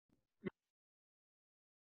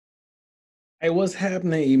Hey, what's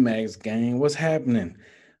happening, Emax gang? What's happening?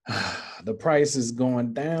 The price is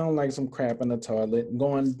going down like some crap in the toilet,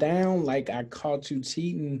 going down like I caught you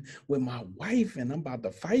cheating with my wife and I'm about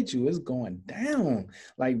to fight you. It's going down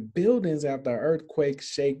like buildings after earthquake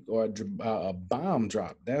shake or a bomb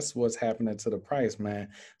drop. That's what's happening to the price, man.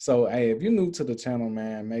 So, hey, if you're new to the channel,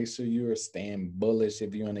 man, make sure you're staying bullish.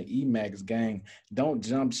 If you're in the Emax gang, don't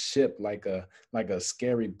jump ship like a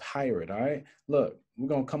scary pirate. All right, look. We're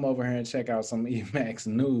gonna come over here and check out some Emax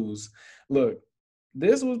news. Look,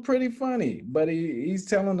 this was pretty funny, but he's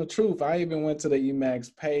telling the truth. I even went to the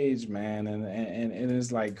Emax page, man, and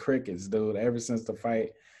it's like crickets, dude. Ever since the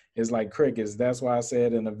fight, it's like crickets. That's why I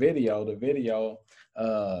said in the video,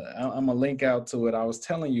 I'm gonna link out to it. I was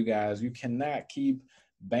telling you guys, you cannot keep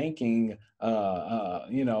banking,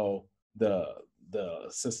 the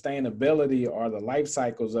sustainability or the life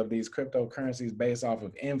cycles of these cryptocurrencies based off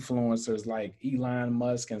of influencers like Elon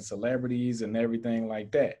Musk and celebrities and everything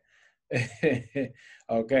like that.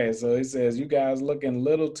 Okay, so it says you guys looking a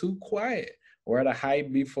little too quiet. Where the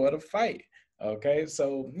hype before the fight? Okay,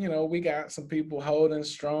 so we got some people holding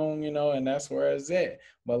strong, and that's where it's at.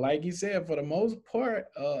 But like you said, for the most part,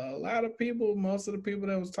 a lot of people, most of the people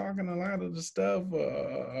that was talking a lot of the stuff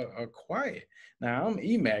are quiet. Now I'm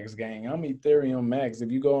Emax gang. I'm EthereumMax.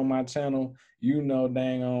 If you go on my channel, you know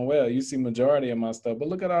dang on well you see majority of my stuff. But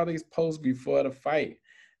look at all these posts before the fight.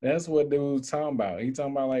 That's what dude's talking about. He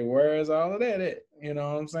talking about like, where is all of that at? You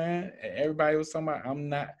know what I'm saying? Everybody was talking about,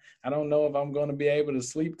 I don't know if I'm going to be able to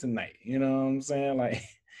sleep tonight. You know what I'm saying? Like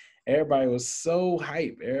everybody was so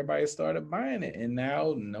hype. Everybody started buying it. And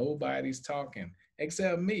now nobody's talking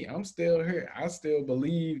except me. I'm still here. I still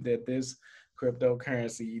believe that this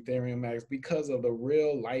cryptocurrency, EthereumMax, because of the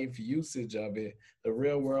real life usage of it, the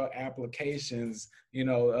real world applications,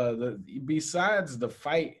 besides the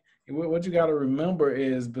fight, what you got to remember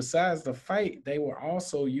is besides the fight, they were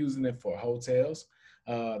also using it for hotels.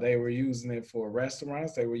 They were using it for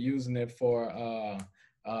restaurants. They were using it for,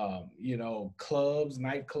 clubs,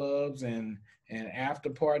 nightclubs, and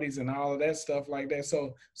after parties and all of that stuff like that.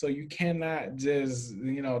 So you cannot just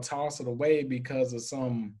toss it away because of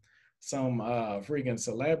some freaking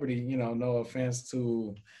celebrity. No offense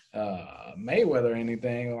to Mayweather or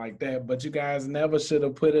anything like that, but you guys never should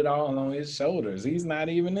have put it all on his shoulders. He's not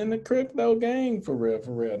even in the crypto game for real,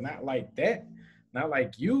 for real. Not like that. Not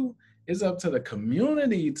like you. It's up to the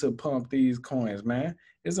community to pump these coins, man.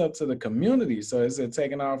 It's up to the community. So it's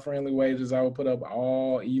taking off friendly wages. I will put up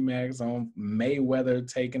all Emax on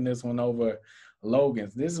Mayweather taking this one over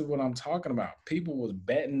Logan's. This is what I'm talking about. People was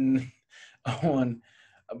betting on.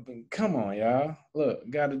 Come on, y'all. Look,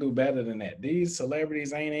 got to do better than that. These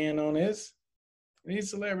celebrities ain't in on this. These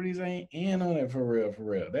celebrities ain't in on it for real, for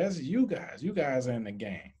real. That's you guys. You guys are in the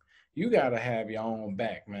game. You got to have your own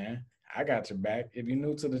back, man. I got your back. If you're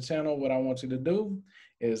new to the channel, what I want you to do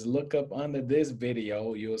is look up under this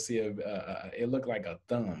video. You'll see it look like a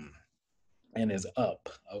thumb and is up.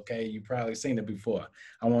 Okay, you probably seen it before.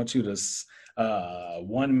 I want you to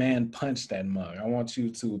one man punch that mug. I want you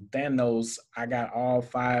to Thanos, I got all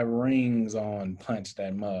 5 rings on, punch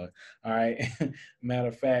that mug. All right. Matter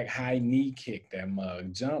of fact, high knee kick that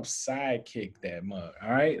mug, jump side kick that mug. All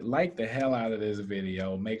right, like the hell out of this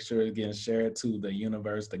video. Make sure it's getting shared to the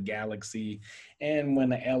universe, the galaxy, and when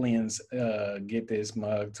the aliens get this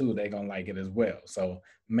mug too, they're gonna like it as well. So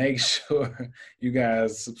make sure you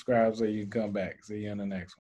guys subscribe so you can come back. See you in the next one.